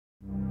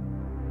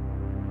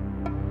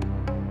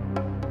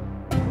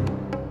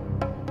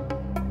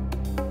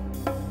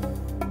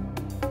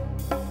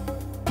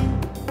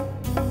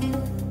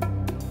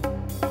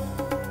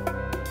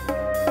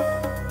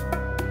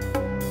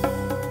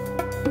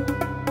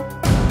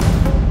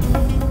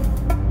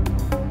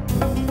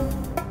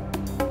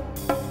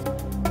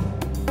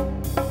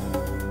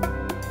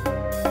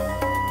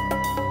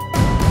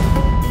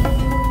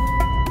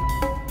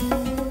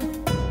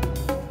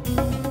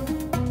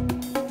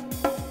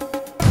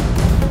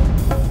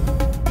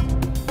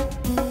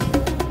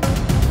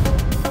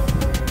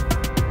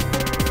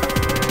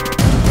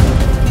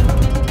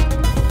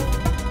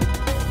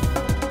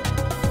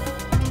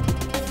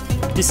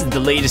This is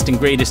the latest and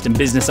greatest in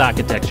business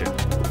architecture.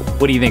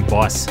 What do you think,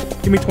 boss?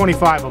 Give me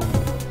 25 of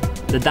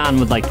them. The Don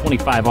would like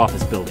 25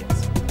 office buildings.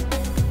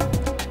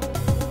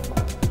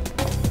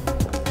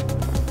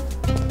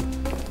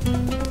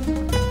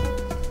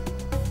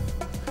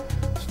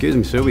 Excuse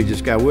me, sir, we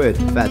just got word.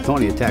 Fat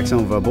Tony attacked some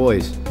of our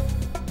boys.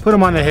 Put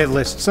them on the hit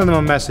list. Send them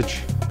a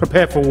message.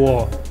 Prepare for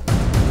war.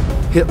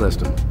 Hit list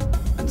them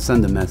and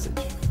send a message.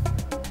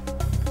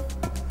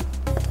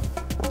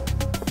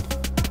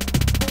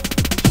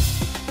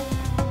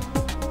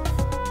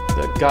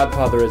 The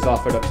Godfather has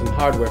offered up some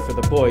hardware for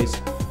the boys.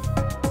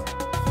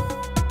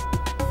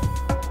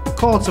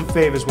 Call it some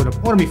favors with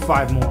him. Order me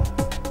 5 more.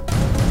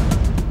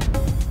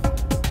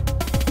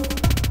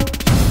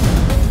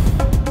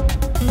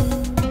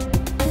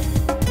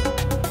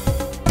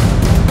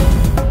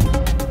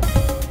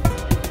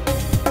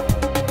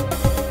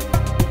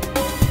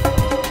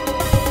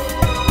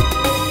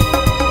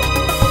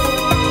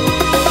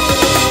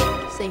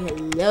 Say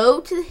hello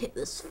to the hit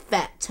list,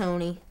 Fat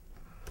Tony.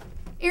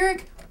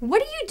 Eric,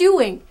 what are you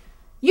doing?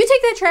 You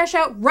take that trash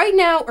out right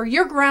now or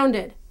you're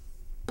grounded.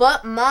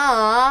 But,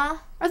 Ma...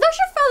 Are those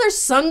your father's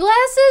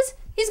sunglasses?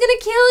 He's gonna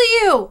kill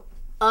you.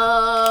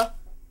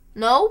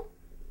 No?